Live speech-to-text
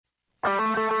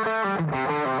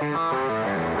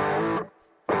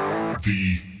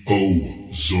The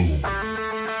O-Zone.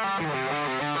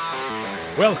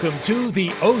 Welcome to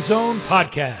the O-Zone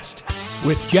Podcast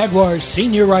with Jaguars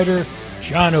senior writer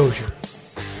John Oehser.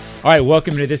 All right,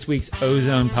 welcome to this week's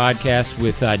O-Zone Podcast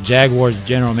with Jaguars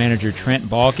General Manager Trent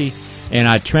Baalke.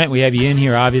 And Trent, we have you in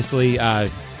here, obviously, to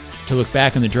look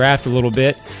back on the draft a little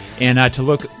bit and to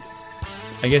look,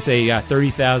 I guess, a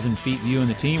 30,000 feet view on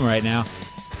the team right now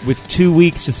with 2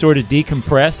 weeks to sort of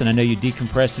decompress. And I know you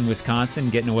decompressed in Wisconsin,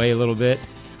 getting away a little bit.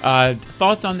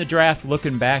 Thoughts on the draft,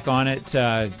 looking back on it,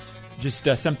 just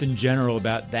something general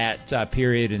about that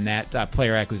period and that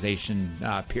player acquisition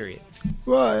period.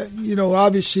 Well, you know,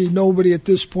 obviously nobody at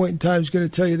this point in time is going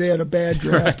to tell you they had a bad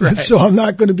draft, right. So I'm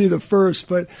not going to be the first.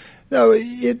 But no,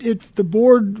 the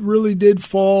board really did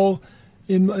fall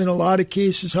in a lot of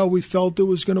cases how we felt it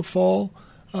was going to fall.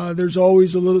 There's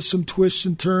always some twists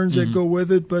and turns that go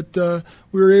with it, but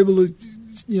we were able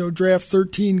to, draft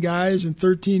 13 guys and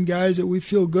 13 guys that we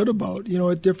feel good about,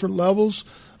 at different levels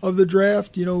of the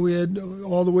draft. We had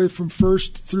all the way from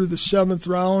first through the seventh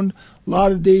round, a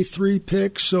lot of day 3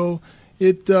 picks. So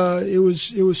it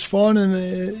was fun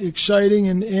and exciting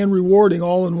and rewarding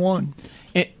all in one.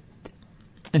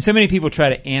 And so many people try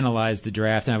to analyze the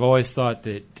draft, and I've always thought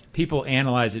that people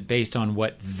analyze it based on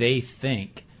what they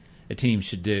think a team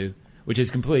should do, which is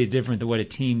completely different than what a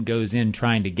team goes in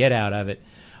trying to get out of it.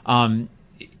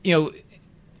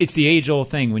 It's the age-old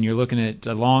thing when you're looking at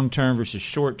long-term versus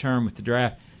short-term with the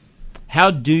draft. How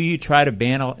do you try to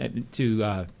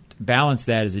balance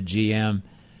that as a GM?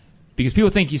 Because people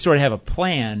think you sort of have a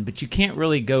plan, but you can't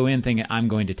really go in thinking, I'm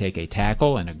going to take a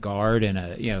tackle and a guard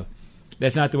and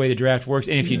that's not the way the draft works.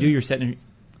 And if you do, you're setting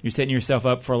yourself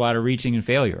up for a lot of reaching and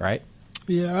failure, right?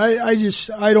 Yeah,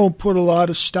 I don't put a lot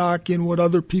of stock in what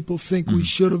other people think we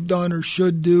should have done or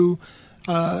should do.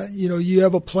 You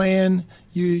have a plan.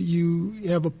 You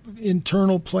have an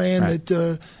internal plan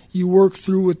that you work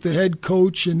through with the head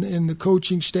coach and the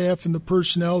coaching staff and the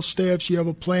personnel staffs. You have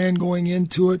a plan going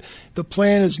into it. The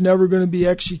plan is never going to be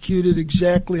executed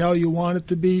exactly how you want it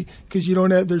to be because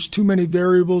there's too many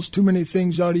variables, too many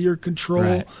things out of your control.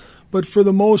 Right. But for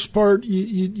the most part,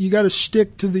 you got to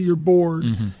stick to your board,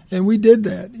 and we did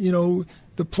that.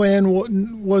 The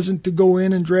plan wasn't to go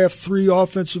in and draft 3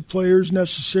 offensive players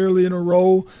necessarily in a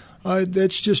row.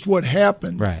 That's just what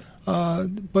happened. Right.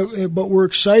 But we're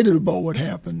excited about what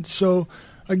happened. So,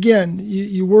 again,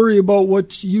 you worry about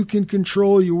what you can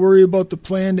control. You worry about the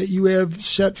plan that you have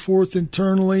set forth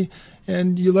internally,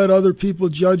 and you let other people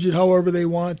judge it however they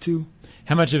want to.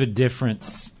 How much of a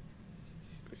difference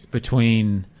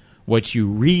between what you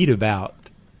read about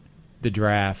the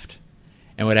draft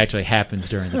and what actually happens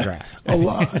during the draft? A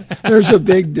lot. There's a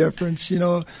big difference.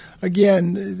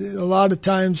 Again, a lot of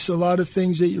times, a lot of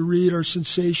things that you read are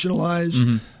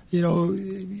sensationalized.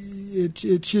 It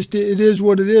is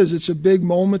what it is. It's a big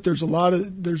moment. There's a lot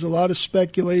of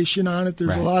speculation on it.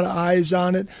 There's a lot of eyes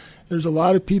on it. There's a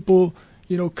lot of people,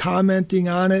 commenting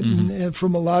on it and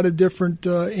from a lot of different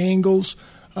angles.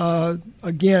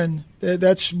 Again,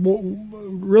 that's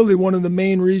really one of the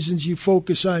main reasons you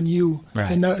focus on you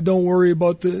and don't worry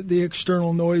about the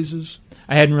external noises.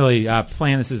 I hadn't really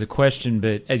planned this as a question,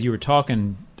 but as you were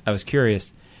talking, I was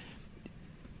curious.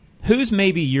 Who's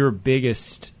maybe your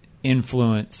biggest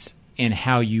influence in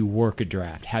how you work a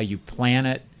draft, how you plan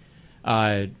it,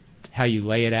 how you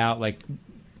lay it out? Like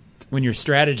when you're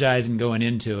strategizing going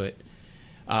into it,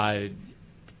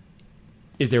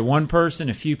 is there one person,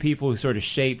 a few people who sort of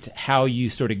shaped how you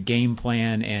sort of game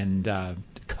plan and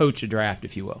coach a draft,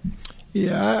 if you will?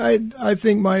 Yeah, I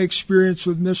think my experience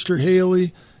with Mr.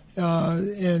 Haley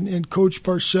and Coach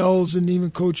Parcells and even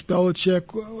Coach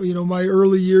Belichick, my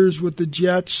early years with the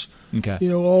Jets,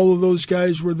 all of those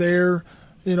guys were there.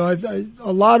 A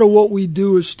lot of what we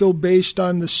do is still based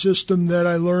on the system that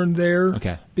I learned there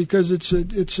because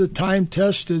it's a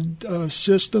time-tested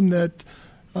system that –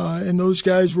 and those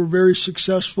guys were very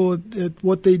successful at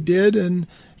what they did, and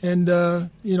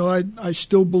I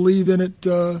still believe in it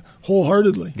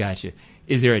wholeheartedly. Gotcha.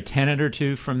 Is there a tenet or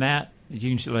two from that?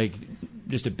 You can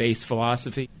just a base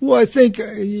philosophy? Well, I think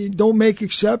you don't make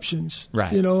exceptions.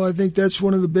 Right. I think that's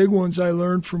one of the big ones I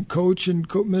learned from Coach and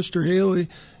Mr. Haley.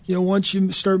 Once you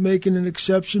start making an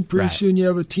exception, pretty soon you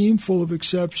have a team full of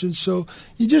exceptions. So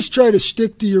you just try to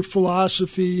stick to your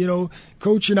philosophy.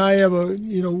 Coach and I have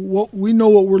we know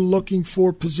what we're looking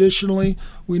for positionally.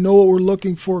 We know what we're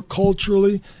looking for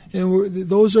culturally, and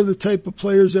those are the type of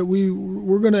players that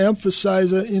we're going to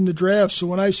emphasize in the draft. So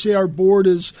when I say our board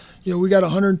is, we got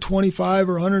 125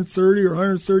 or 130 or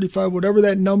 135, whatever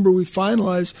that number we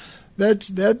finalize,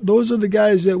 those are the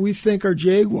guys that we think are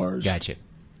Jaguars. Gotcha.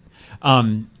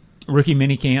 Rookie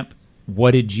minicamp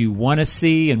What did you want to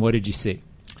see, and what did you see?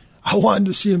 I wanted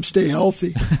to see him stay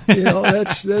healthy.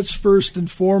 That's first and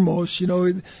foremost.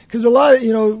 Because a lot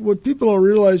of what people don't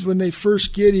realize when they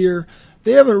first get here,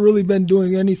 they haven't really been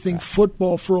doing anything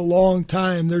football for a long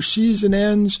time. Their season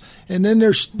ends, and then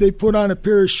they put on a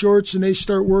pair of shorts and they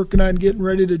start working on getting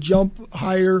ready to jump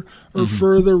higher or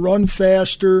further, run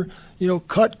faster,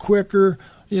 cut quicker.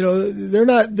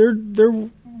 They're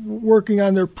working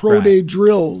on their pro day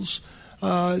drills.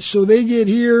 So they get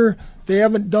here. They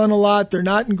haven't done a lot. They're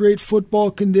not in great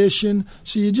football condition.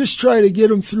 So you just try to get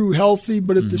them through healthy,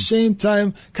 but at the same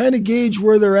time, kind of gauge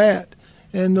where they're at.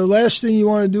 And the last thing you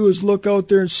want to do is look out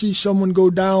there and see someone go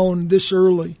down this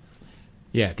early.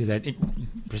 Yeah, because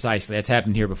precisely. That's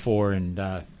happened here before, and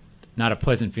not a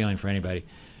pleasant feeling for anybody.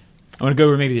 I want to go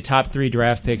over maybe the top 3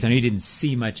 draft picks. I know you didn't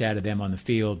see much out of them on the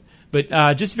field. But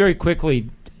just very quickly,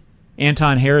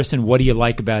 Anton Harrison, what do you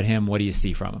like about him? What do you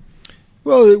see from him?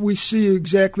 Well, we see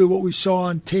exactly what we saw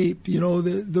on tape.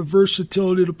 The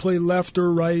versatility to play left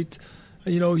or right.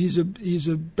 He's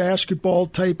a basketball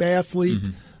type athlete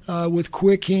with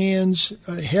quick hands,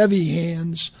 heavy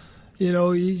hands.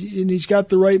 And he's got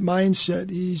the right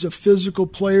mindset. He's a physical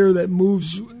player that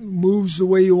moves the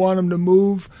way you want him to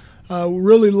move.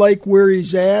 Really like where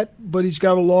he's at, but he's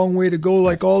got a long way to go,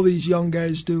 like all these young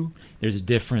guys do. There's a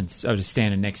difference. I was just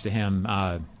standing next to him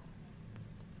when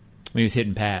he was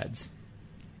hitting pads.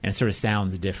 And it sort of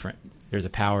sounds different. There's a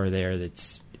power there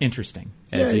that's interesting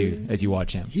as you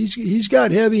watch him. He's got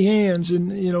heavy hands,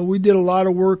 and we did a lot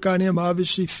of work on him.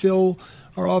 Obviously, Phil,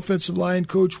 our offensive line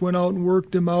coach, went out and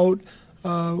worked him out.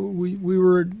 We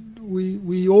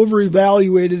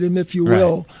over-evaluated him, if you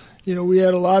will. Right. We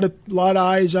had a lot of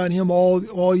eyes on him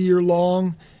all year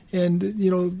long. And,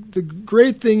 the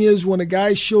great thing is when a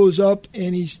guy shows up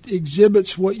and he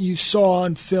exhibits what you saw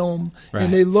on film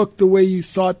and they look the way you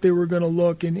thought they were going to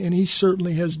look, and he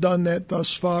certainly has done that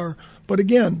thus far. But,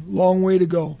 again, long way to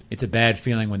go. It's a bad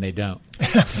feeling when they don't.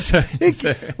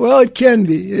 Well, it can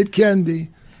be. It can be.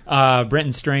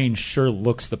 Brenton Strange sure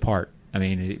looks the part. I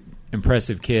mean,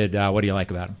 impressive kid. What do you like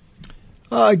about him?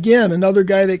 Again, another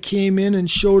guy that came in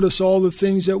and showed us all the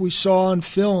things that we saw on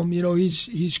film.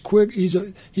 He's quick.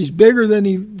 He's bigger than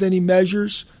he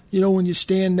measures. When you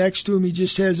stand next to him, he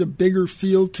just has a bigger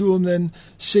feel to him than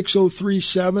 6'0",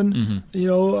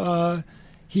 3'7".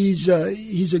 He's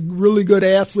a really good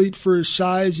athlete for his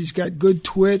size. He's got good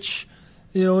twitch.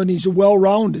 And he's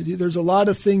well-rounded. There's a lot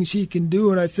of things he can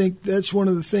do, and I think that's one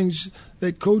of the things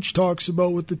that Coach talks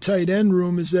about with the tight end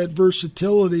room is that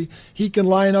versatility. He can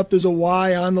line up as a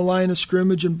Y on the line of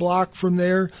scrimmage and block from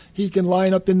there. He can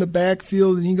line up in the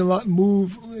backfield, and he can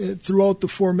move throughout the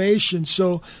formation.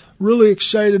 So really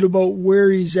excited about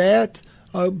where he's at.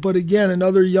 But, again,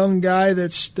 another young guy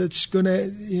that's going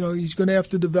to, he's going to have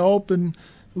to develop and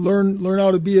learn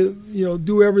how to be,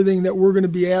 do everything that we're going to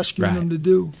be asking him to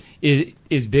do.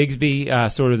 Is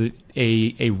Bigsby sort of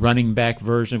a running back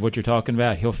version of what you're talking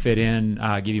about? He'll fit in,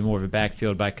 give you more of a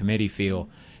backfield by committee feel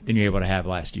than you're able to have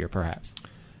last year, perhaps.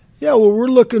 Yeah, well, we're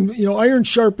looking, iron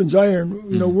sharpens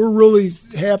iron. We're really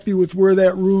happy with where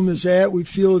that room is at. We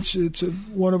feel it's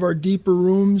one of our deeper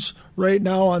rooms right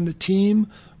now on the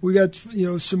team. We got,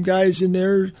 some guys in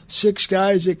there, 6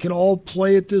 guys that can all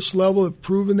play at this level, have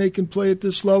proven they can play at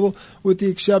this level, with the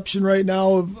exception right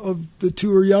now of the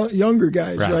 2 younger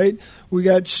guys, right? We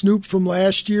got Snoop from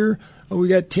last year. We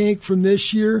got Tank from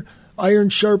this year. Iron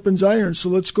sharpens iron, so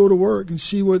let's go to work and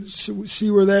see where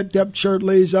that depth chart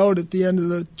lays out at the end of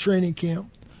the training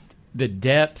camp. The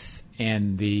depth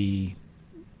and the,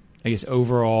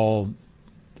 overall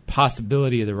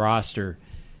possibility of the roster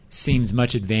seems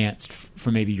much advanced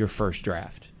for maybe your first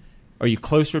draft. Are you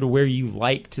closer to where you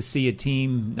like to see a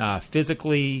team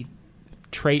physically,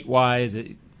 trait-wise?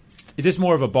 Is this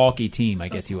more of a Baalke team, I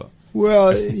guess you will?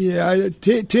 Well, yeah,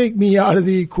 take me out of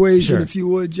the equation, if you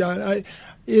would, John.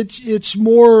 It's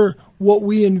more what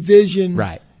we envision.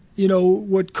 Right.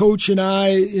 What Coach and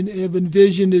I have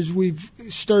envisioned as we've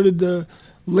started to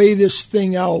lay this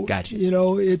thing out. Gotcha.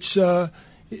 It's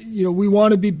we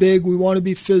want to be big, we want to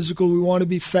be physical, we want to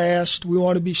be fast, we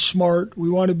want to be smart, we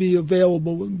want to be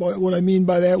available. What I mean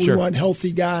by that, we want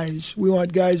healthy guys. We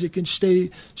want guys that can stay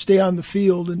on the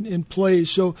field and play.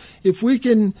 So if we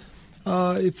can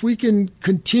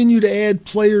continue to add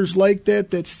players like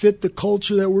that fit the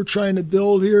culture that we're trying to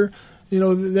build here,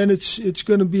 then it's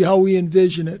going to be how we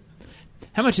envision it.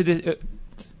 How much of this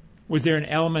was there an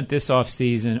element this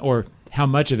offseason, or how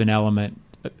much of an element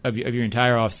of your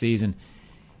entire offseason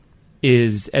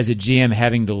is, as a GM,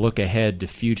 having to look ahead to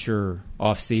future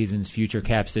off seasons, future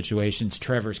cap situations?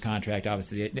 Trevor's contract,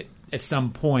 obviously, at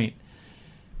some point,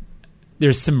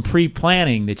 there's some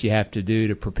pre-planning that you have to do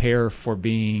to prepare for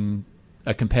being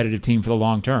a competitive team for the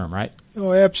long term, right?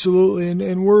 Oh, absolutely,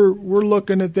 and we're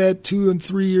looking at that 2 and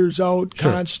 3 years out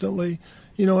constantly.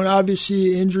 And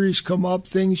obviously injuries come up,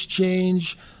 things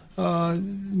change.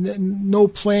 No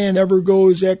plan ever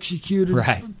goes executed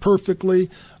perfectly,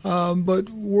 but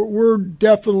we're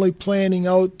definitely planning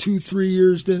out 2-3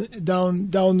 years down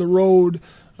the road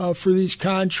for these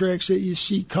contracts that you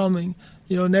see coming.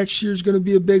 Next year's going to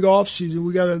be a big off season.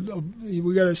 We got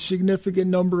a significant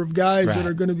number of guys that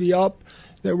are going to be up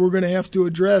that we're going to have to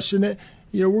address, and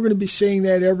we're going to be saying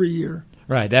that every year.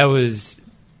 Right. That was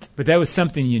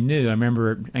something you knew. I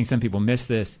remember. I think some people miss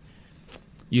this.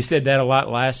 You said that a lot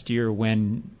last year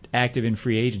when active in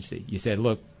free agency. You said,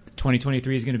 "Look,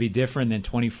 2023 is going to be different than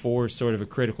 24 is sort of a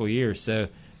critical year." So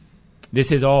this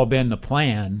has all been the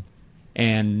plan,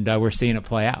 and we're seeing it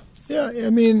play out. Yeah, I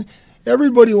mean,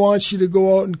 everybody wants you to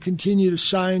go out and continue to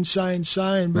sign,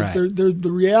 but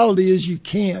the reality is you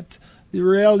can't. The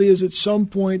reality is at some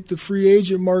point the free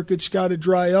agent market's got to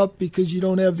dry up because you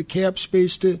don't have the cap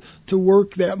space to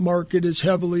work that market as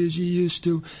heavily as you used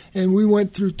to. And we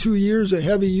went through 2 years of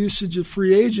heavy usage of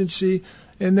free agency,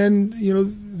 and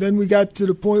then we got to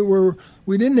the point where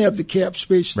we didn't have the cap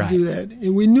space to do that.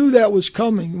 And we knew that was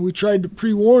coming. We tried to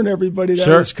pre-warn everybody that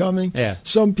was coming. Yeah.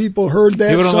 Some people heard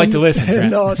that. People don't like to listen.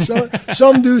 No,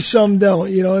 some do, some don't.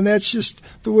 And that's just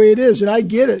the way it is. And I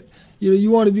get it.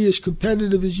 You want to be as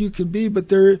competitive as you can be, but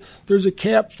there's a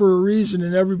cap for a reason,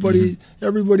 and everybody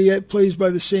plays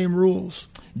by the same rules.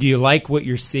 Do you like what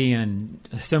you're seeing?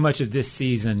 So much of this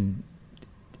season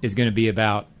is going to be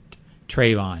about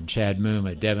Trayvon, Chad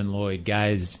Muma, Devin Lloyd,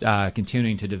 guys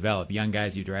continuing to develop, young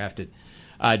guys you drafted.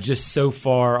 Just so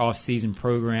far off-season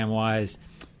program-wise,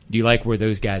 do you like where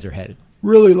those guys are headed?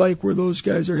 Really like where those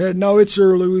guys are headed. Now it's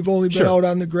early. We've only been out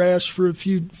on the grass for a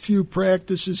few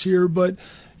practices here, but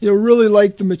really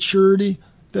like the maturity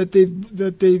that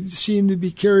they've seemed to be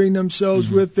carrying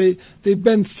themselves with. They've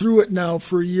been through it now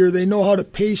for a year. They know how to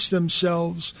pace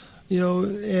themselves,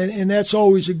 and that's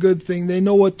always a good thing. They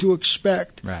know what to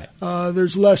expect. Right.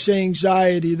 There's less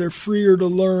anxiety. They're freer to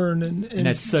learn, and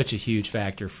that's such a huge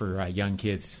factor for young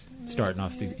kids starting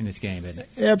off in this game, isn't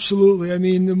it? Absolutely. I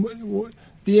mean,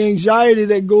 the anxiety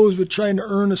that goes with trying to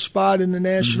earn a spot in the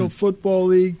National Football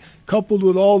League, coupled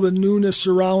with all the newness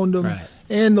around them. Right.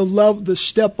 And the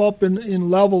step up in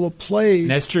level of play. And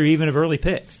that's true even of early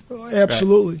picks.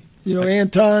 Absolutely. Right.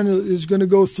 Anton is going to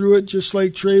go through it just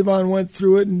like Trayvon went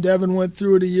through it and Devin went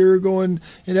through it a year ago and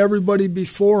everybody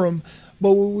before him.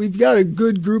 But we've got a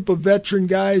good group of veteran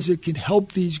guys that can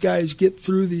help these guys get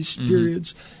through these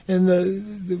periods. And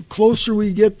the closer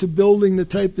we get to building the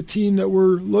type of team that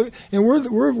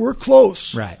we're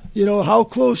close. Right. How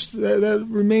close that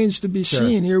remains to be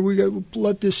seen. Here we got to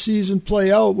let this season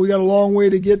play out. We got a long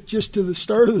way to get just to the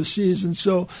start of the season.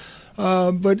 So,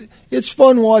 but it's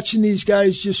fun watching these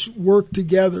guys just work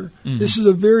together. This is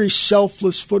a very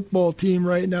selfless football team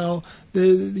right now.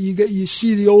 You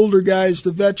see the older guys,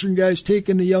 the veteran guys,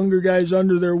 taking the younger guys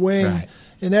under their wing,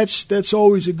 and that's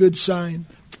always a good sign.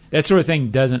 That sort of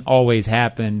thing doesn't always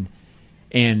happen,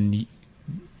 and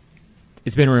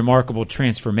it's been a remarkable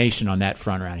transformation on that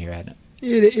front around here, hasn't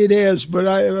it? It has, but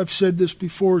I've said this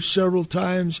before several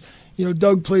times.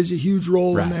 Doug plays a huge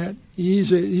role in that.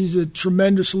 He's a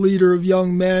tremendous leader of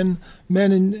young men,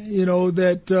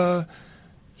 that.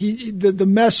 The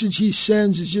message he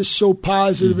sends is just so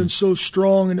positive and so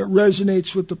strong, and it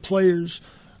resonates with the players.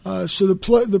 So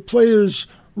the players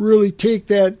really take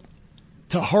that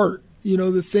to heart.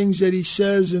 The things that he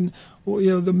says, and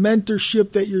the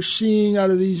mentorship that you're seeing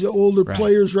out of these older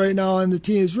players right now on the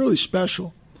team is really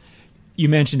special. You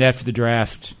mentioned after the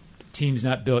draft, team's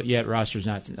not built yet, roster's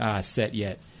not set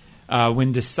yet.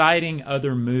 When deciding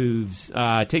other moves,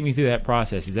 take me through that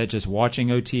process. Is that just watching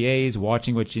OTAs,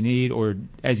 watching what you need, or,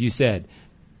 as you said,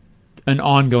 an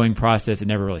ongoing process that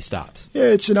never really stops? Yeah,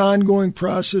 it's an ongoing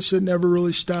process that never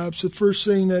really stops. The first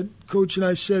thing that Coach and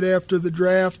I said after the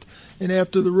draft and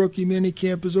after the rookie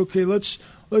minicamp is, okay, let's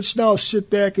now sit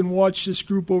back and watch this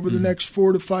group over the next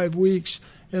 4 to 5 weeks,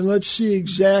 and let's see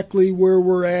exactly where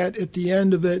we're at the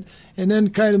end of it, and then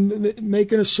kind of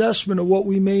make an assessment of what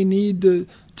we may need to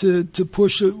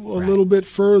push it a little bit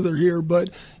further here.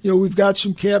 But, we've got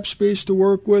some cap space to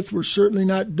work with. We're certainly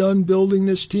not done building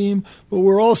this team, but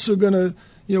we're also going to,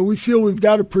 we feel we've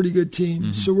got a pretty good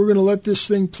team. So we're going to let this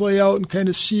thing play out and kind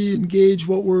of see and gauge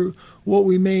what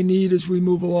we may need as we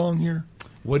move along here.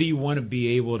 What do you want to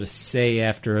be able to say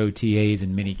after OTAs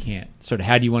and minicamp? Sort of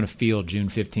how do you want to feel June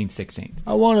 15th, 16th?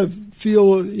 I want to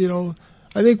feel,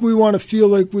 I think we want to feel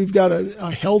like we've got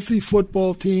a healthy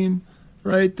football team.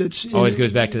 right? That's always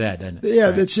goes back to that, doesn't it? Yeah,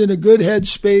 right. That's in a good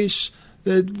headspace,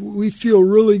 that we feel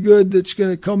really good that's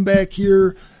going to come back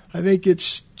here. I think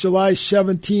it's July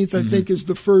 17th, I think, is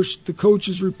the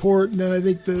coaches report, and then I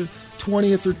think the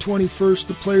 20th or 21st,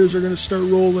 the players are going to start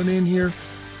rolling in here.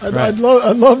 I'd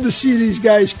love to see these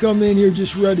guys come in here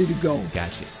just ready to go.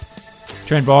 Gotcha.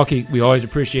 Trent Baalke, we always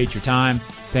appreciate your time.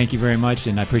 Thank you very much,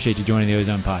 and I appreciate you joining the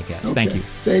Ozone Podcast. Okay. Thank you.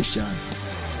 Thanks, John.